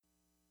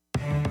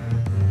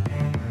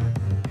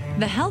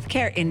The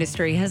healthcare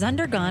industry has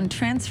undergone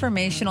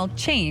transformational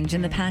change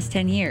in the past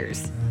 10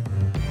 years,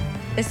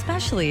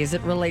 especially as it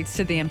relates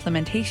to the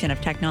implementation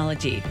of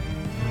technology.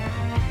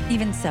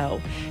 Even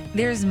so,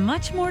 there's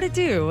much more to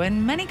do,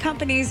 and many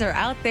companies are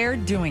out there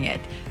doing it,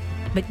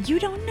 but you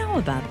don't know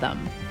about them.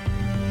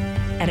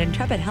 At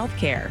Intrepid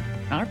Healthcare,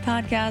 our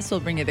podcast will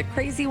bring you the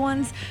crazy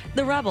ones,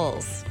 the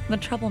rebels, the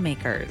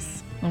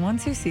troublemakers, the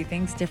ones who see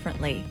things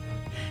differently.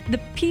 The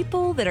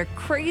people that are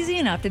crazy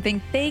enough to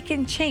think they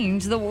can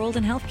change the world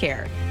in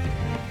healthcare.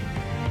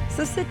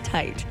 So sit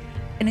tight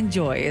and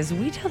enjoy as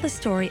we tell the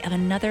story of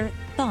another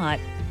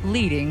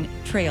thought-leading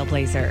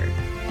trailblazer.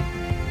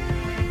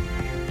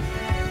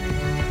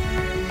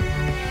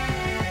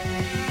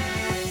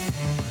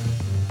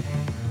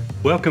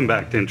 Welcome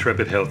back to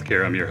Intrepid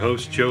Healthcare. I'm your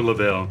host, Joe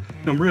Lavelle.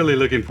 I'm really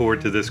looking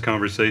forward to this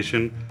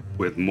conversation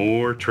with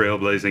more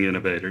trailblazing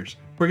innovators.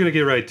 We're going to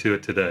get right to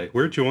it today.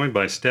 We're joined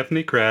by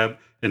Stephanie Crabb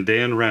and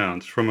Dan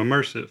Rounds from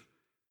Immersive.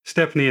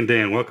 Stephanie and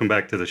Dan, welcome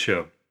back to the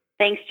show.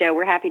 Thanks, Joe.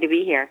 We're happy to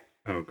be here.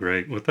 Oh,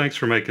 great. Well, thanks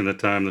for making the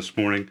time this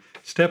morning.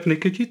 Stephanie,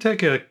 could you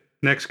take a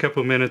next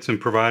couple minutes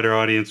and provide our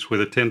audience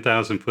with a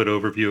 10,000-foot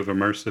overview of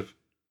Immersive?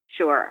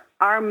 Sure.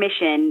 Our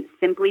mission,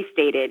 simply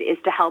stated, is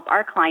to help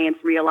our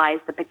clients realize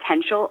the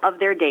potential of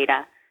their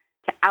data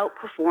to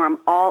outperform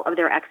all of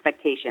their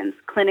expectations,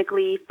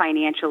 clinically,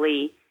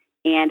 financially,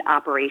 and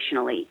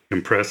operationally.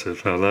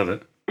 Impressive. I love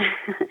it.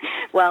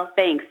 Well,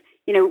 thanks.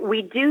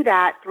 We do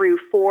that through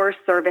 4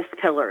 service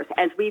pillars.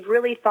 As we've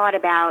really thought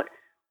about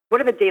what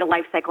are the data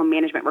lifecycle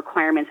management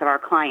requirements of our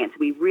clients,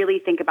 we really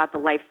think about the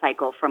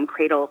lifecycle from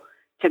cradle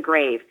to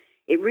grave.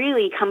 It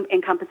really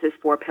encompasses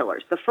 4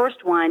 pillars. The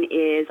first one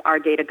is our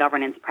data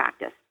governance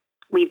practice.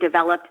 We've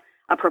developed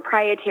a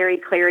proprietary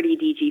Clarity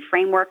DG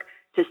framework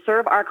to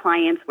serve our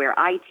clients where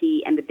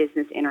IT and the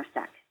business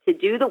intersect, to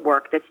do the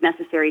work that's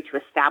necessary to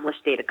establish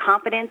data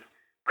competence,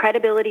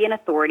 credibility, and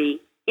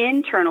authority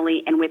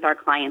internally and with our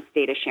clients'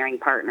 data sharing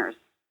partners.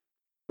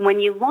 When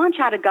you launch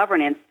out of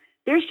governance,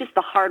 there's just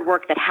the hard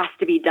work that has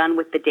to be done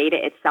with the data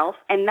itself,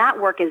 and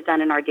that work is done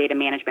in our data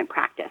management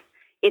practice.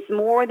 It's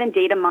more than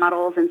data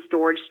models and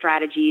storage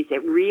strategies.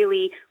 It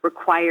really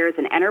requires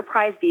an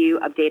enterprise view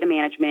of data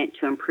management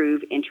to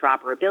improve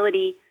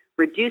interoperability,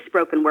 reduce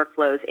broken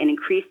workflows, and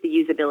increase the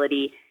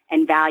usability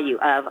and value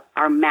of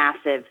our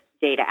massive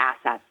data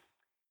assets.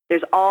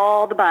 There's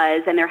all the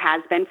buzz, and there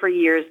has been for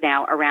years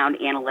now, around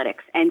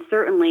analytics. And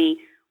certainly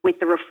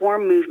with the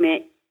reform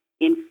movement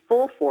in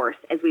full force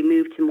as we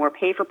move to more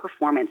pay for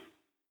performance,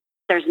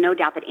 there's no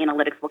doubt that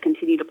analytics will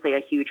continue to play a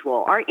huge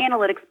role. Our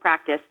analytics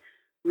practice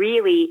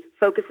really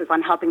focuses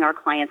on helping our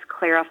clients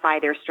clarify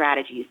their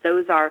strategies.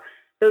 Those are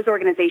those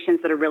organizations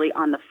that are really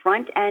on the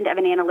front end of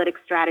an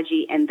analytics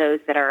strategy and those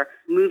that are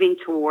moving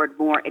toward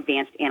more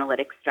advanced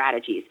analytics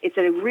strategies. It's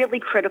a really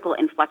critical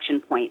inflection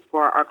point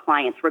for our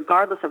clients,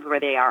 regardless of where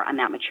they are on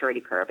that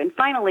maturity curve. And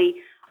finally,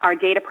 our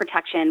data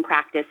protection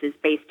practice is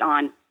based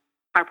on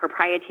our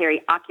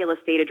proprietary Oculus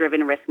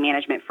data-driven risk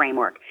management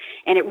framework.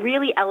 And it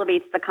really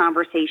elevates the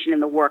conversation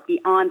and the work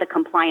beyond the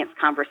compliance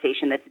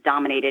conversation that's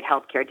dominated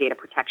healthcare data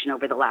protection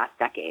over the last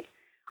decade.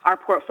 Our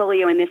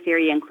portfolio in this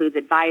area includes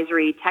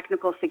advisory,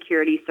 technical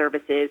security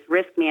services,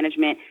 risk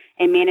management,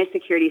 and managed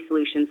security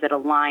solutions that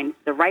align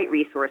the right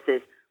resources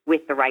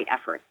with the right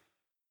efforts.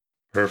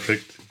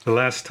 Perfect. The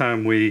last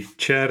time we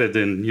chatted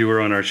and you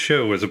were on our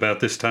show was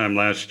about this time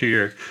last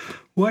year.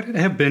 What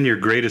have been your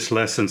greatest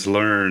lessons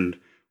learned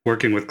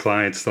working with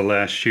clients the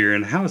last year,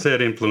 and how is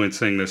that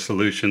influencing the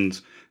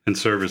solutions and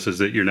services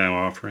that you're now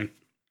offering?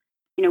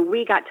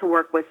 We got to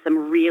work with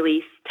some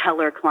really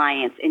stellar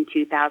clients in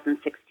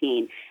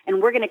 2016,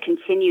 and we're going to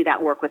continue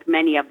that work with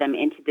many of them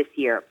into this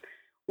year.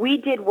 We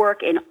did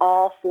work in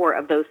all 4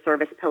 of those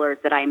service pillars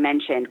that I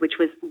mentioned, which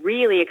was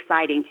really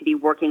exciting to be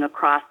working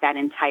across that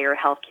entire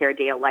healthcare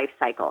data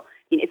lifecycle.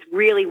 It's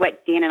really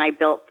what Dan and I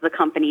built the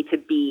company to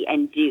be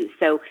and do.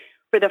 So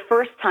for the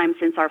first time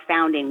since our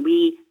founding,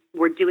 we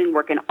were doing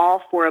work in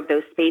all 4 of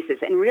those spaces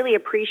and really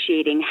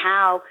appreciating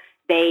how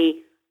they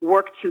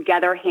work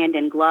together hand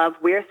in glove,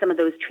 where some of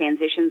those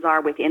transitions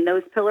are within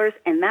those pillars,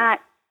 and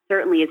that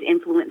certainly is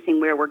influencing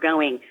where we're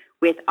going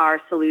with our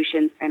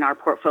solutions and our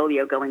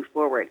portfolio going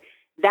forward.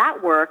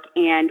 That work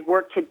and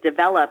work to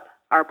develop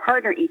our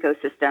partner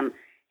ecosystem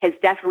has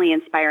definitely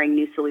inspiring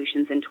new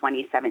solutions in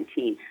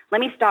 2017. Let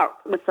me start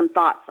with some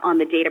thoughts on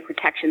the data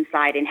protection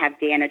side and have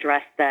Dan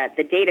address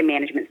the data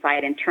management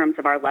side in terms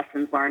of our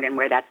lessons learned and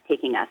where that's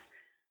taking us.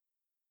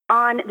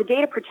 On the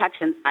data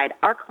protection side,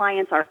 our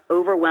clients are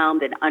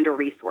overwhelmed and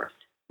under-resourced.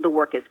 The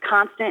work is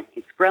constant,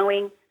 it's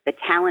growing, the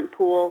talent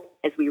pool,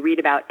 as we read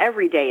about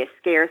every day, is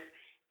scarce,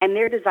 and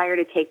their desire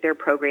to take their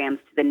programs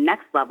to the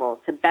next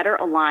level to better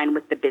align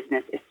with the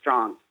business is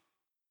strong.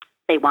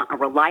 They want a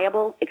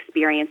reliable,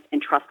 experienced,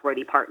 and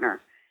trustworthy partner.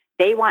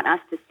 They want us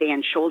to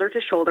stand shoulder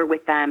to shoulder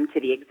with them, to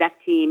the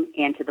exec team,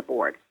 and to the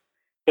board.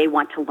 They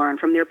want to learn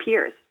from their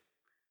peers.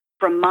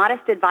 From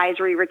modest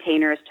advisory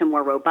retainers to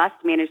more robust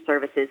managed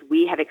services,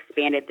 we have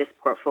expanded this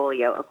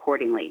portfolio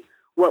accordingly.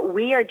 What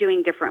we are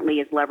doing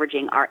differently is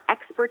leveraging our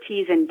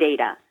expertise in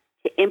data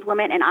to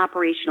implement and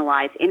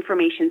operationalize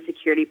information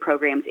security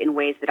programs in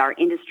ways that our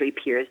industry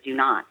peers do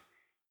not.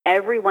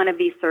 Every one of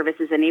these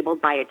services is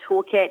enabled by a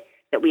toolkit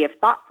that we have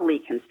thoughtfully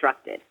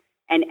constructed,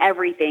 and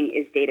everything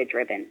is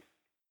data-driven.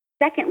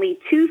 Secondly,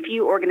 too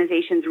few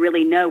organizations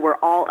really know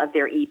where all of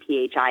their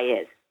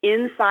EPHI is,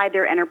 inside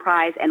their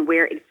enterprise and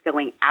where it's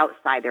going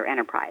outside their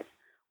enterprise.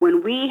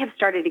 When we have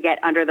started to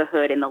get under the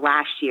hood in the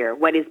last year,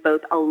 what is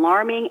both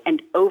alarming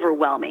and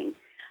overwhelming,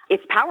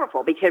 it's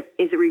powerful because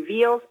it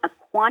reveals a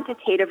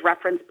quantitative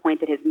reference point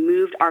that has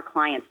moved our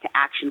clients to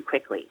action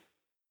quickly.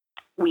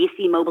 We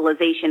see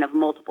mobilization of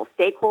multiple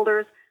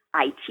stakeholders,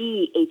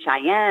 IT,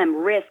 HIM,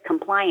 risk,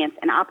 compliance,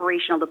 and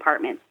operational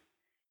departments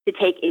to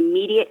take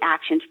immediate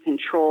action to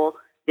control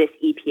this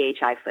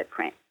EPHI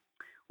footprint.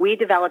 We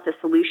developed a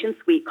solution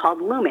suite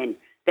called Lumen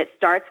that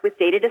starts with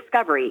data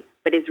discovery,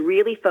 but is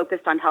really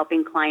focused on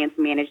helping clients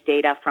manage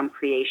data from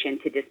creation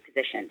to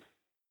disposition.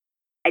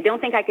 I don't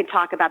think I could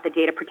talk about the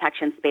data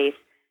protection space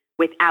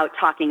without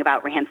talking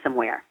about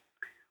ransomware.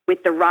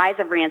 With the rise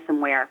of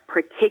ransomware,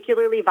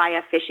 particularly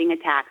via phishing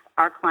attacks,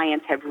 our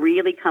clients have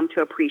really come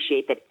to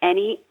appreciate that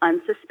any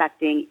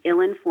unsuspecting,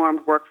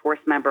 ill-informed workforce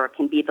member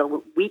can be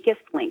the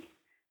weakest link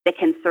that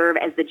can serve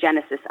as the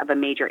genesis of a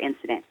major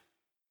incident.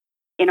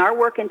 In our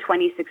work in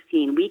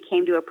 2016, we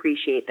came to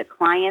appreciate that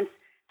clients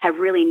have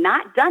really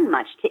not done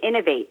much to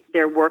innovate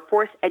their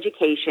workforce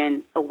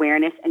education,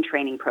 awareness, and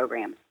training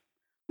programs.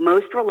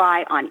 Most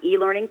rely on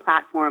e-learning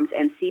platforms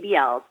and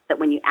CBLs that,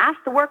 when you ask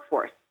the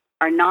workforce,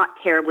 are not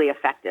terribly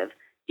effective,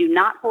 do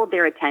not hold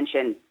their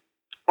attention,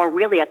 or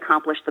really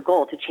accomplish the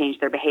goal to change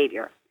their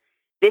behavior.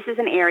 This is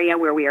an area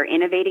where we are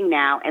innovating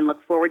now and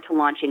look forward to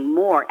launching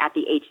more at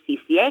the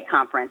HCCA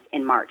conference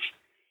in March.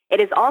 It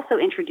has also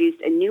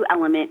introduced a new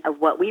element of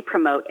what we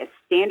promote as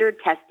standard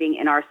testing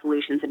in our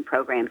solutions and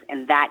programs,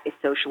 and that is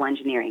social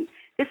engineering.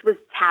 This was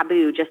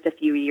taboo just a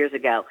few years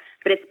ago,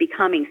 but it's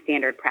becoming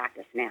standard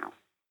practice now.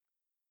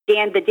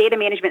 Dan, the data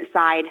management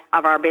side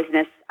of our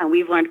business,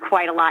 we've learned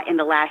quite a lot in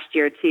the last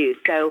year too,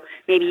 so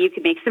maybe you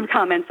could make some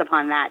comments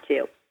upon that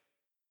too.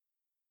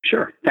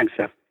 Sure. Thanks,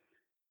 Steph.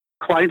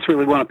 Clients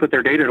really want to put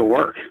their data to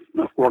work.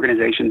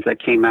 Organizations that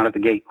came out of the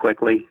gate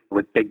quickly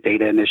with big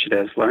data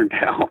initiatives learned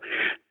how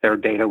their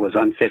data was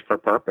unfit for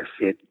purpose.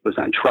 It was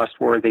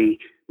untrustworthy,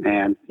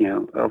 and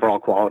overall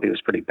quality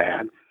was pretty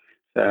bad.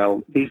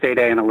 So these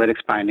data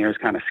analytics pioneers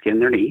kind of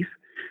skinned their knees,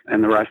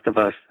 and the rest of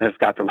us have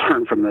got to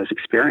learn from those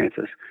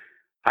experiences.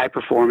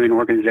 High-performing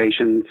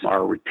organizations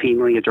are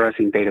routinely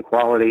addressing data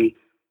quality,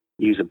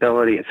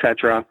 usability, et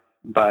cetera,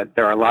 but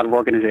there are a lot of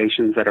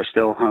organizations that are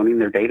still honing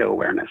their data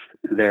awareness,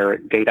 their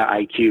data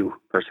IQ,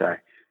 per se.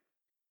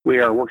 We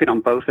are working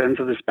on both ends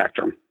of the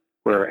spectrum.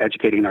 We're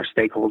educating our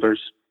stakeholders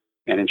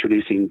and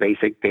introducing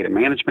basic data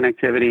management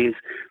activities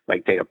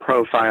like data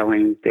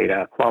profiling,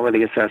 data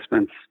quality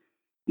assessments,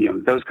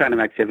 those kind of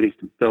activities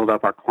to build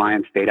up our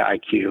clients' data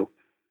IQ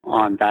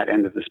on that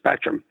end of the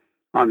spectrum.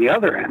 On the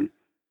other end,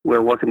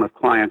 we're working with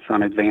clients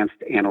on advanced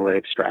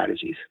analytic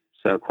strategies.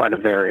 So quite a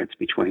variance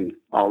between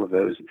all of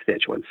those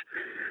constituents.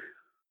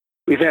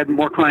 We've had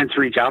more clients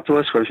reach out to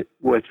us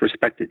with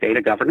respect to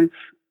data governance.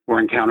 We're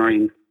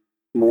encountering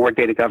more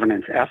data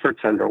governance efforts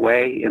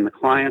underway in the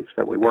clients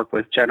that we work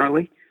with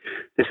generally.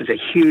 This is a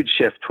huge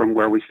shift from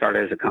where we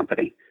started as a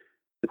company.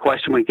 The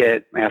question we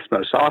get asked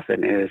most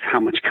often is, how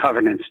much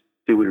governance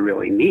do we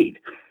really need?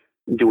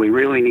 Do we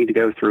really need to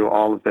go through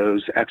all of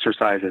those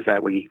exercises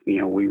that we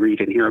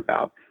read and hear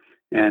about?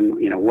 And,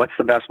 what's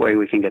the best way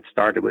we can get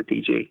started with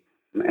DG?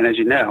 And as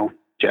you know,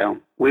 Joe,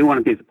 we want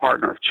to be the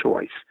partner of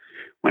choice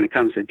when it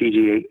comes to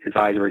DG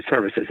advisory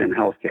services in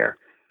healthcare.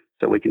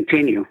 So we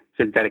continue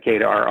to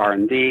dedicate our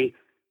R&D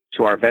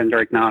to our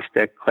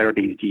vendor-agnostic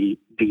Clarity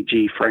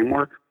DG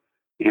framework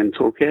and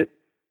toolkit.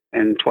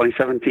 And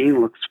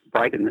 2017 looks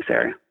bright in this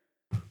area.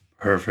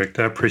 Perfect.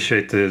 I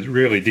appreciate the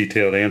really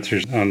detailed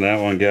answers on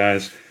that one,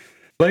 guys.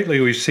 Lately,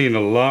 we've seen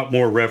a lot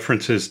more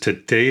references to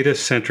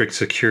data-centric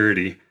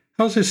security.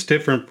 How's this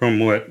different from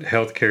what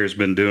healthcare has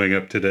been doing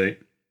up to date?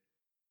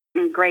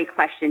 Great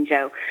question,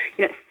 Joe.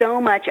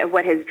 So much of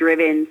what has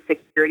driven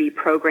security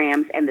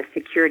programs and the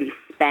security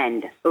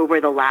spend over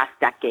the last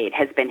decade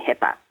has been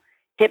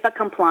HIPAA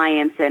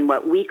compliance and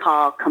what we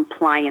call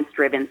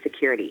compliance-driven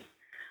security.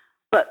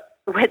 But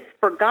what's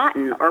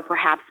forgotten or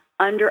perhaps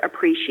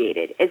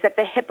underappreciated is that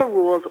the HIPAA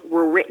rules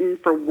were written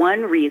for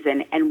one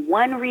reason and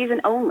one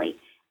reason only,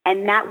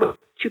 and that was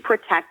to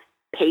protect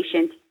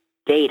patient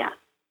data.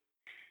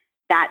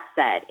 That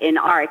said, in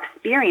our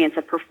experience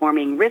of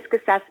performing risk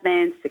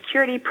assessments,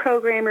 security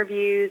program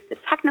reviews, the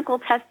technical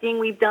testing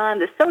we've done,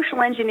 the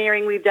social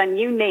engineering we've done,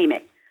 you name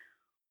it,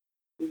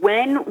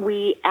 when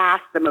we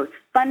ask the most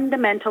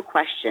fundamental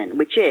question,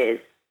 which is,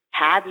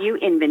 have you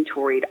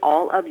inventoried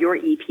all of your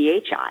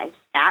EPHI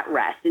at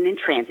rest and in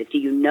transit? Do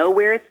you know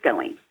where it's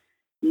going?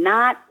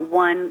 Not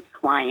one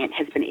client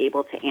has been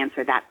able to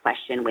answer that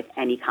question with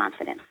any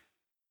confidence.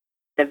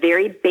 The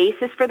very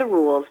basis for the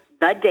rules,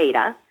 the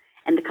data,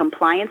 and the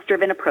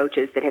compliance-driven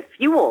approaches that have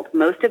fueled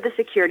most of the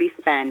security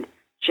spend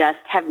just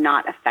have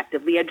not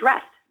effectively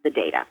addressed the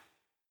data.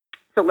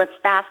 So let's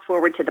fast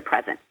forward to the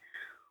present.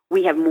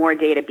 We have more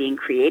data being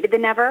created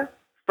than ever,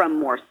 from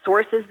more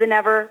sources than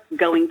ever,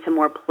 going to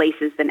more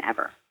places than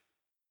ever.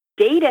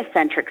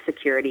 Data-centric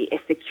security is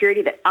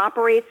security that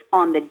operates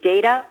on the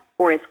data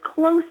or as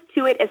close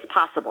to it as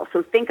possible.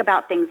 So think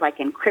about things like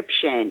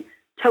encryption,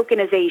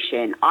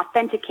 tokenization,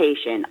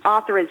 authentication,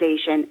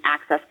 authorization,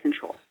 access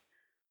control.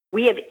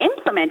 We have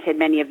implemented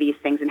many of these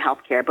things in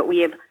healthcare, but we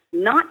have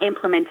not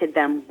implemented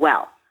them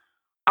well.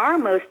 Our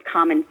most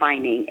common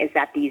finding is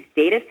that these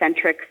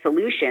data-centric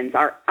solutions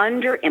are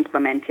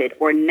under-implemented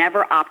or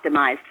never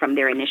optimized from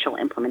their initial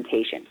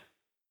implementation.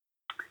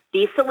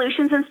 These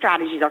solutions and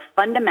strategies are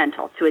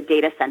fundamental to a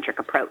data-centric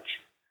approach.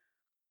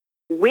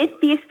 With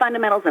these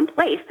fundamentals in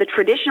place, the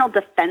traditional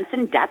defense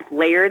in depth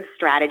layered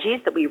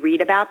strategies that we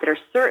read about that are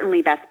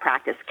certainly best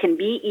practice can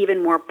be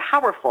even more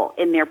powerful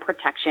in their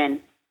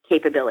protection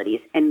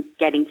capabilities and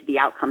getting to the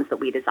outcomes that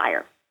we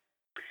desire.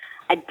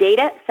 A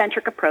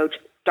data-centric approach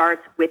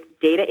starts with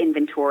data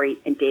inventory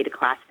and data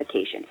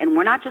classification. And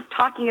we're not just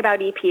talking about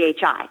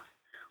EPHI.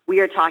 We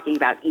are talking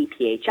about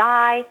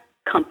EPHI,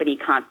 company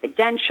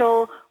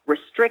confidential,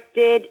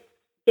 restricted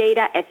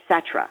data,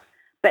 etc.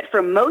 But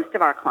for most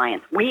of our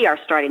clients, we are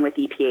starting with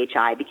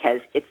EPHI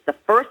because it's the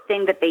first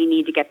thing that they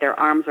need to get their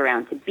arms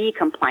around to be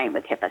compliant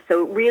with HIPAA.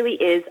 So it really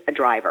is a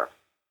driver.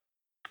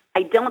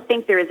 I don't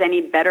think there is any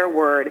better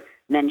word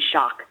than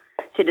shock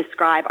to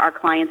describe our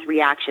clients'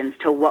 reactions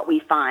to what we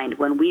find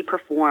when we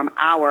perform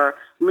our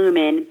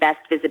Lumen Best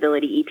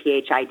Visibility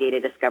EPHI Data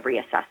Discovery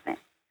Assessment.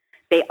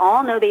 They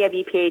all know they have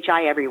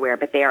EPHI everywhere,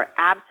 but they are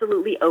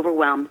absolutely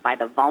overwhelmed by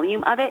the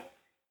volume of it,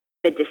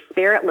 the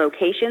disparate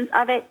locations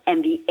of it,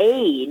 and the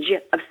age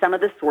of some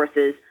of the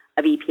sources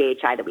of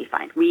EPHI that we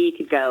find. We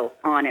could go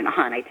on and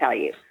on, I tell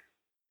you.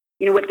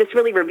 You know, what this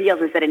really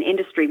reveals is that in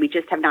industry, we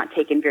just have not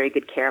taken very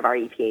good care of our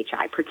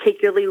EPHI,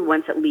 particularly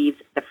once it leaves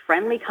the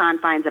friendly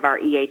confines of our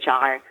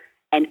EHR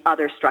and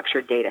other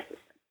structured data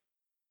systems.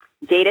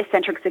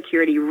 Data-centric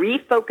security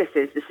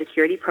refocuses the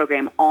security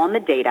program on the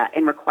data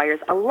and requires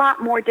a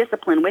lot more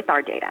discipline with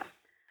our data.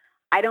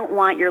 I don't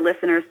want your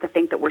listeners to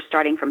think that we're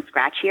starting from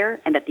scratch here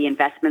and that the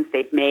investments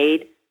they've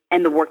made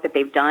and the work that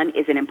they've done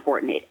isn't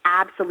important. It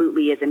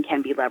absolutely is and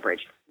can be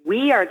leveraged.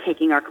 We are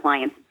taking our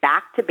clients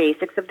back to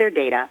basics of their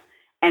data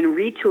and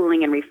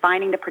retooling and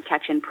refining the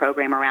protection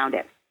program around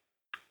it.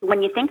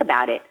 When you think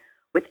about it,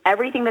 with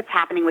everything that's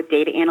happening with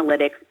data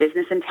analytics,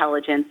 business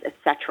intelligence,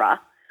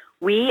 etc.,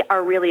 we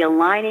are really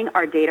aligning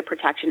our data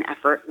protection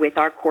effort with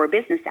our core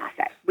business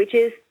asset, which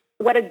is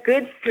what a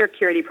good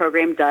security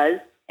program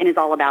does and is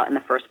all about in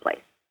the first place.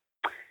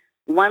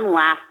 One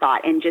last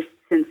thought, and just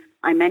since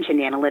I mentioned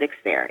analytics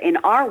there, in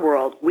our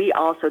world, we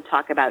also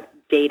talk about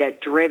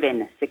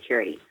data-driven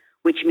security,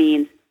 which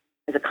means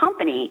as a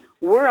company,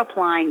 we're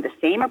applying the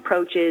same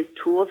approaches,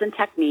 tools, and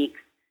techniques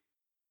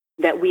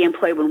that we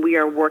employ when we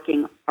are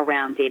working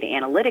around data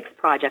analytics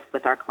projects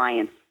with our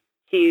clients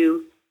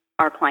to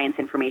our clients'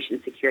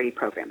 information security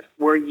programs.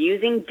 We're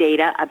using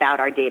data about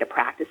our data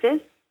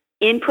practices,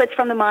 inputs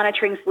from the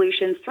monitoring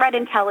solutions, threat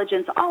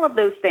intelligence, all of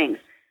those things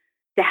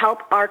to help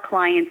our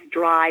clients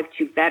drive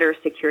to better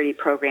security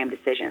program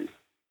decisions.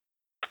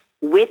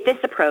 With this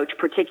approach,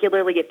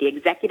 particularly at the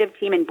executive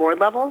team and board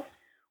levels,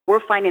 we're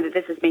finding that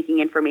this is making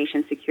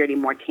information security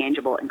more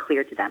tangible and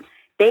clear to them.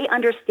 They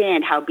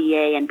understand how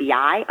BA and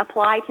BI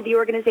apply to the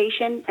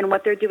organization and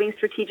what they're doing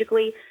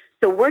strategically.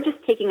 So we're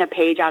just taking a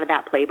page out of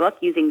that playbook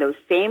using those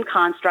same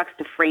constructs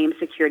to frame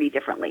security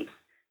differently.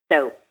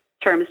 So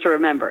terms to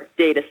remember: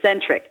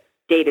 data-centric,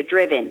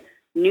 data-driven,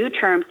 new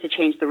terms to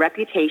change the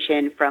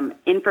reputation from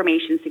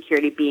information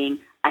security being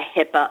a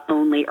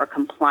HIPAA-only or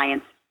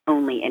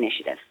compliance-only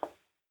initiative.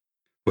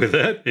 With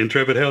that,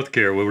 Intrepid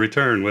Healthcare will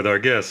return with our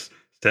guests,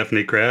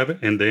 Stephanie Crabb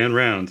and Dan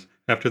Rounds,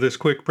 after this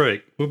quick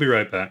break. We'll be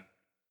right back.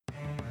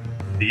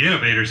 The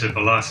innovators at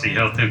Velocity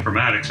Health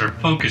Informatics are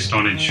focused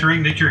on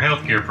ensuring that your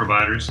healthcare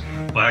providers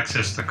will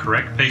access the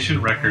correct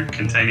patient record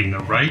containing the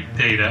right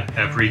data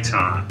every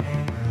time.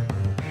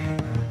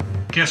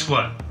 Guess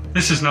what?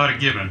 This is not a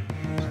given.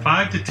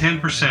 5 to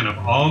 10% of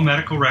all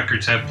medical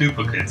records have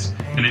duplicates,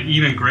 and an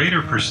even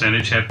greater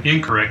percentage have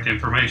incorrect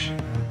information.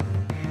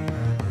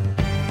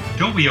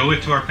 Don't we owe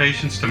it to our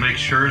patients to make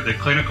sure that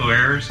clinical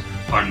errors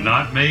are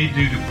not made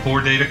due to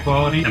poor data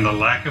quality and the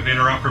lack of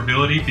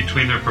interoperability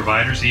between their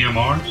providers'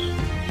 EMRs?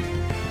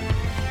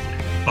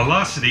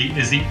 Velocity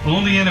is the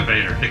only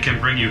innovator that can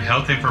bring you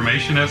health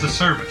information as a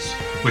service,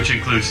 which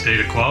includes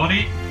data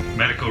quality,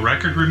 medical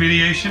record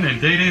remediation, and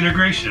data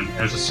integration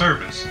as a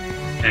service.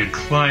 And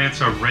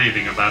clients are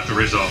raving about the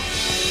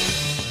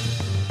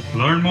results.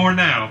 Learn more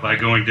now by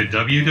going to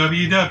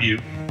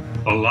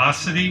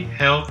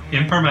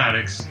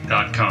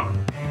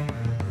www.velocityhealthinformatics.com.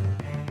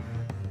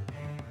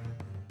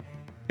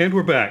 And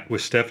we're back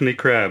with Stephanie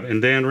Crabb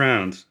and Dan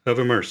Rounds of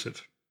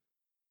Immersive.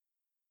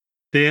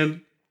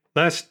 Dan,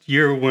 last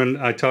year when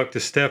I talked to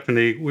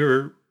Stephanie, we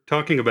were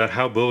talking about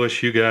how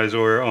bullish you guys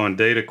are on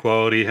data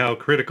quality, how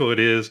critical it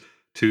is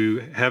to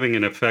having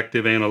an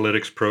effective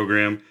analytics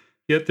program.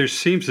 Yet there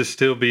seems to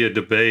still be a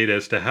debate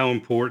as to how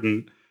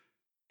important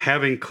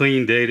having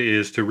clean data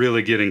is to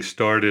really getting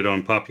started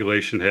on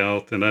population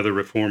health and other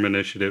reform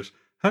initiatives?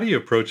 How do you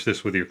approach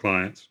this with your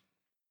clients?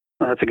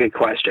 Well, that's a good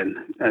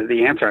question.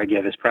 The answer I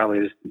give is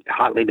probably as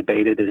hotly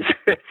debated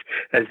as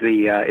as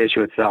the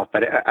issue itself.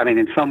 But I mean,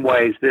 in some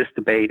ways, this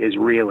debate is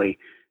really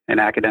an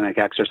academic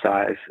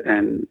exercise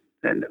and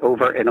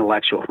over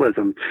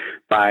intellectualism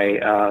by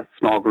a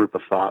small group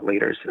of thought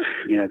leaders.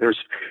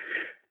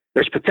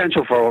 There's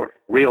potential for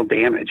real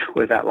damage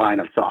with that line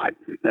of thought.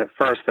 At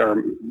first, there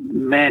are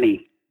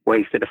many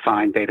ways to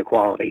define data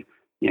quality.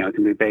 It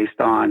can be based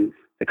on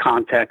the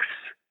context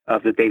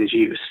of the data's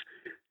use,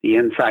 the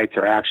insights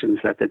or actions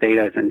that the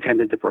data is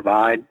intended to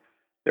provide.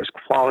 There's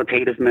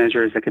qualitative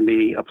measures that can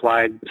be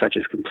applied, such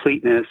as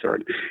completeness or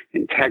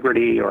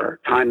integrity or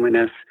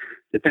timeliness.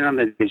 Depending on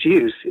the data's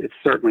use, it's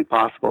certainly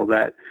possible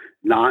that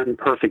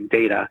non-perfect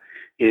data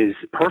is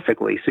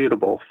perfectly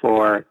suitable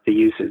for the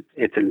use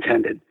it's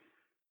intended.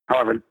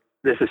 However,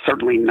 this is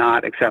certainly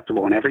not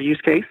acceptable in every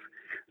use case.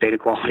 Data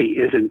quality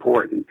is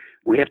important.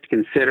 We have to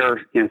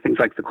consider, things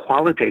like the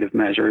qualitative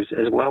measures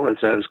as well as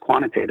those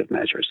quantitative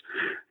measures.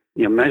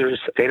 Measures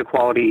data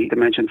quality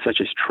dimensions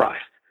such as trust.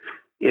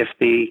 If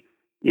the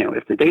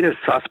data is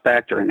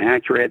suspect or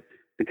inaccurate,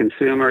 the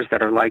consumers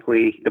that are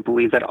likely to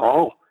believe that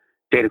all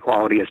data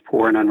quality is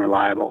poor and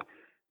unreliable.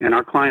 And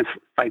our clients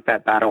fight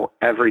that battle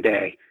every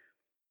day.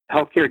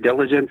 Healthcare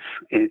diligence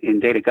in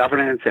data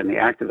governance and the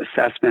active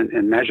assessment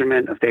and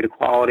measurement of data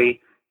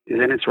quality is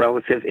in its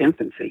relative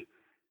infancy.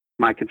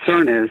 My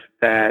concern is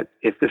that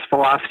if this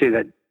philosophy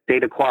that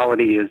data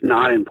quality is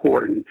not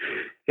important,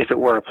 if it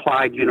were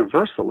applied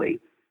universally,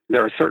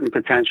 there are certain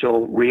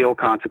potential real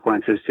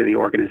consequences to the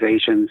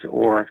organizations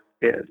or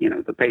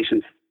the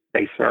patients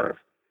they serve.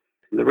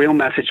 The real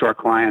message to our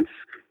clients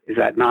is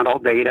that not all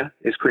data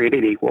is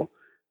created equal.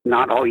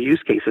 Not all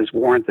use cases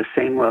warrant the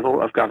same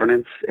level of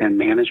governance and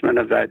management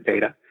of that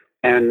data.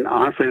 And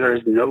honestly,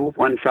 there's no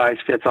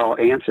one-size-fits-all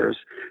answers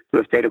to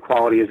if data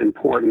quality is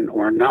important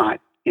or not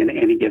in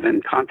any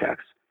given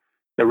context.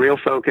 The real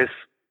focus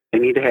they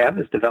need to have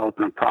is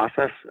developing a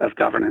process of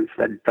governance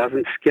that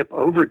doesn't skip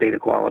over data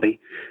quality,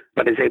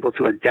 but is able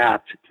to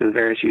adapt to the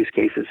various use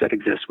cases that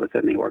exist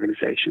within the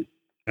organization.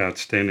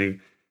 Outstanding.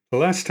 The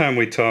last time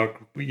we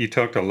talked, you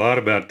talked a lot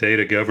about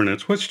data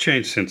governance. What's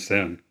changed since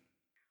then?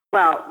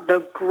 Well,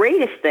 the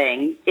greatest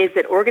thing is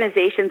that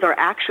organizations are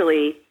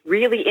actually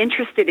really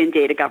interested in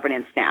data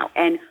governance now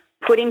and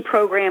putting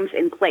programs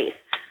in place.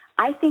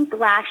 I think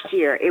last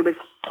year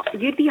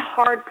you'd be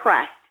hard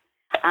pressed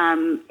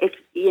if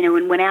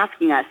when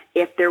asking us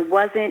if there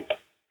wasn't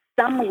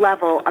some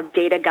level of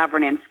data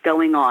governance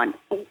going on.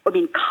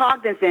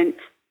 Cognizant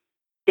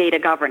data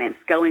governance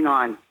going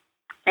on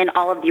in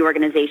all of the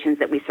organizations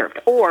that we served,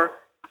 or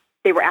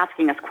they were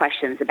asking us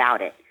questions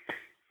about it.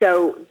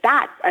 So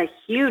that's a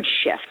huge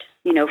shift,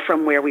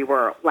 from where we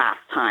were last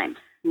time.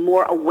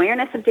 More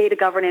awareness of data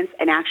governance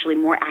and actually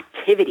more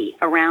activity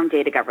around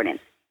data governance.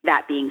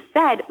 That being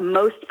said,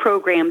 most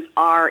programs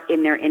are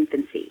in their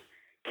infancy.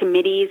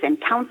 Committees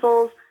and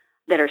councils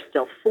that are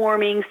still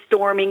forming,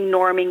 storming,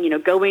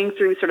 norming, going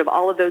through sort of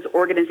all of those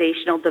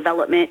organizational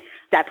development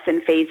steps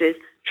and phases,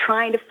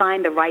 trying to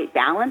find the right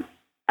balance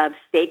of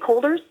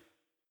stakeholders,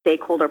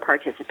 stakeholder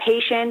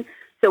participation.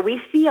 So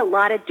we see a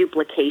lot of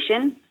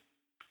duplication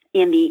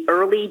in the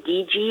early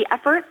DG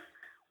efforts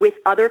with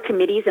other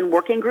committees and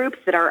working groups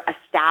that are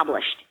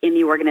established in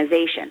the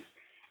organization.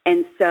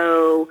 And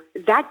so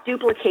that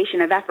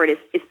duplication of effort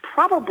is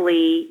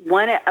probably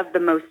one of the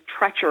most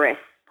treacherous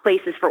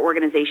places for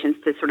organizations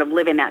to sort of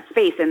live in that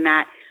space, and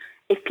that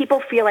if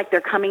people feel like they're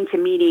coming to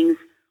meetings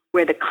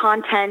where the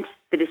content,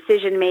 the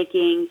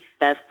decision-making,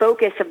 the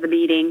focus of the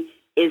meeting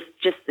is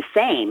just the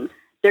same,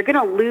 they're going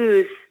to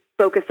lose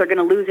focus, they're going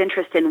to lose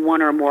interest in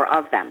one or more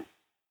of them.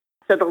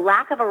 So the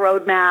lack of a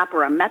roadmap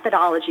or a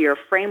methodology or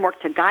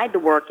framework to guide the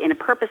work in a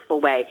purposeful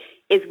way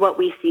is what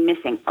we see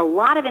missing. A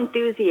lot of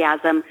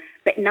enthusiasm,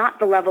 but not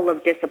the level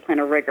of discipline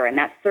or rigor, and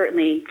that's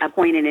certainly a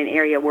point in an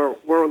area where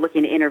we're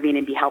looking to intervene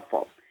and be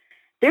helpful.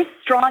 There's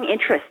strong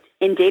interest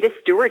in data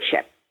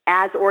stewardship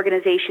as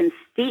organizations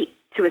seek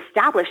to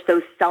establish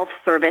those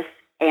self-service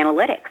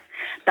analytics.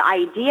 The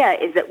idea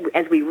is that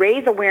as we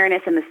raise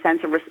awareness and the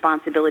sense of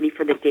responsibility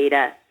for the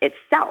data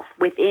itself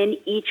within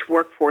each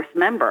workforce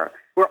member,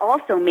 we're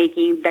also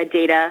making the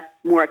data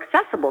more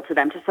accessible to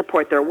them to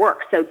support their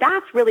work. So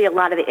that's really a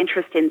lot of the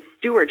interest in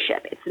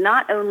stewardship. It's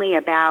not only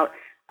about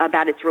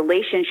its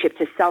relationship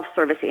to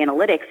self-service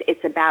analytics,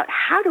 it's about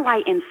how do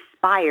I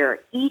inspire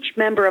each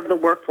member of the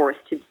workforce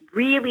to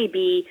really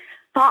be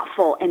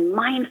thoughtful and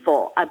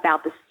mindful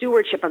about the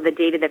stewardship of the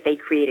data that they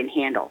create and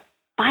handle.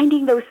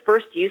 Finding those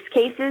first use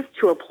cases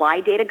to apply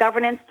data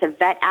governance to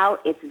vet out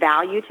its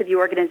value to the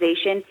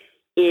organization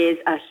is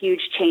a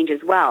huge change as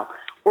well.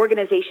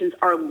 Organizations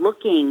are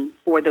looking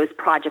for those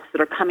projects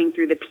that are coming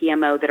through the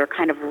PMO that are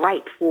kind of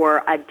ripe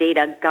for a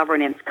data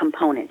governance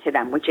component to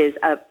them, which is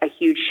a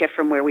huge shift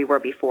from where we were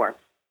before.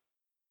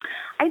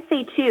 I'd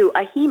say, too,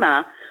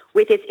 AHIMA,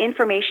 with its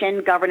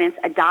information governance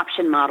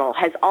adoption model,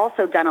 has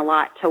also done a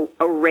lot to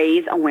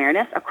raise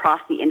awareness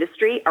across the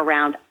industry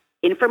around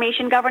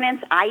information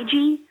governance,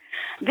 IG.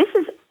 This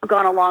has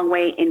gone a long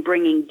way in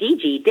bringing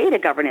DG, data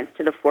governance,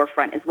 to the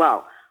forefront as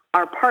well.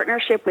 Our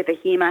partnership with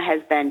AHIMA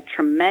has been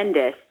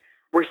tremendous.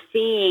 We're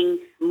seeing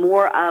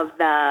more of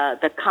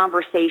the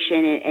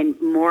conversation and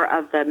more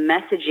of the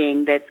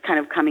messaging that's kind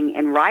of coming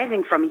and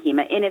rising from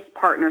AHIMA in its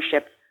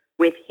partnerships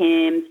with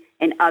HIMSS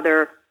and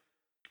other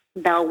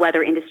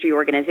bellwether industry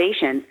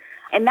organizations.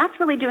 And that's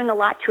really doing a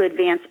lot to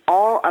advance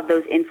all of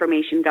those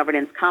information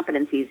governance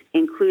competencies,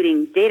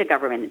 including data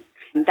governance.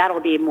 And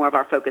that'll be more of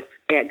our focus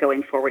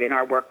going forward in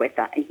our work with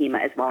AHIMA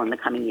as well in the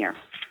coming year.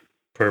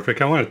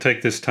 Perfect. I want to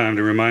take this time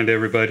to remind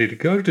everybody to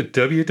go to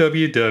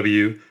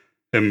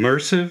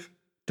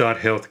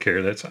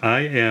www.immersive.healthcare. That's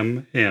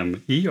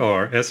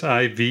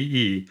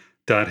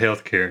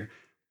IMMERSIVE.healthcare.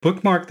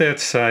 Bookmark that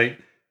site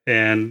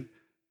and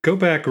go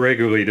back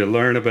regularly to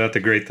learn about the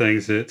great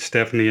things that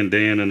Stephanie and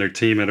Dan and their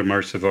team at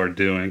Immersive are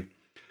doing.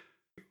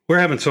 We're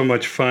having so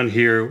much fun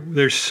here.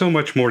 There's so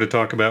much more to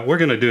talk about. We're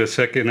going to do a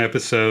second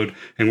episode,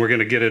 and we're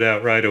going to get it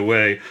out right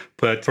away.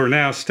 But for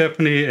now,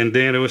 Stephanie and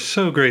Dan, it was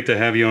so great to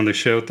have you on the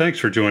show. Thanks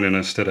for joining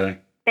us today.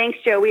 Thanks,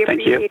 Joe. We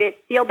appreciate it.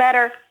 Feel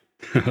better.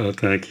 Oh,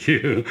 thank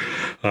you.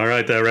 All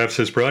right, that wraps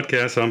this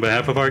broadcast. On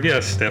behalf of our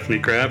guests, Stephanie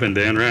Crabb and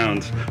Dan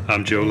Rounds,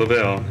 I'm Joe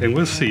Lavelle, and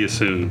we'll see you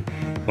soon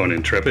on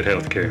Intrepid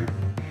Healthcare.